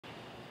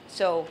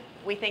So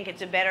we think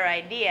it's a better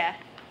idea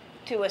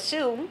to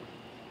assume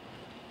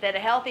that a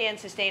healthy and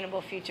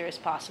sustainable future is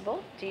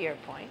possible, to your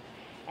point,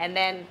 and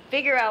then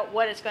figure out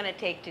what it's going to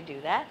take to do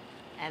that,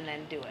 and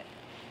then do it.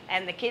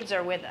 And the kids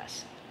are with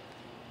us,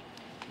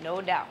 no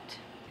doubt.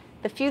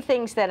 The few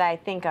things that I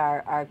think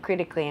are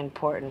critically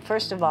important,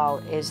 first of all,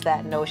 is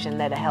that notion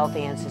that a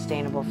healthy and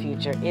sustainable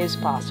future is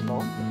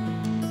possible,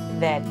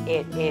 that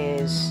it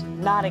is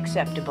not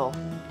acceptable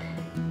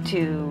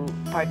to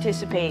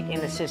participate in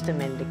a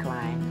system in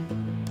decline,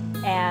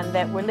 and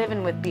that we're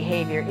living with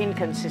behavior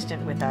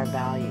inconsistent with our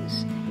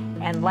values.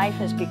 And life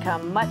has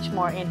become much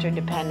more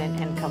interdependent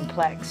and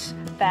complex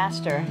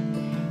faster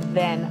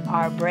than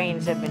our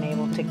brains have been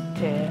able to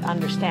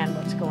understand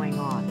what's going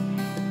on.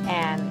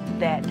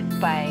 And that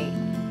by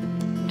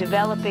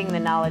developing the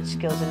knowledge,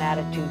 skills, and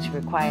attitudes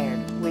required,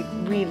 we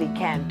really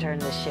can turn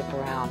this ship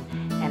around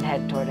and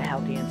head toward a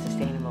healthy and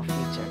sustainable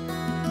future.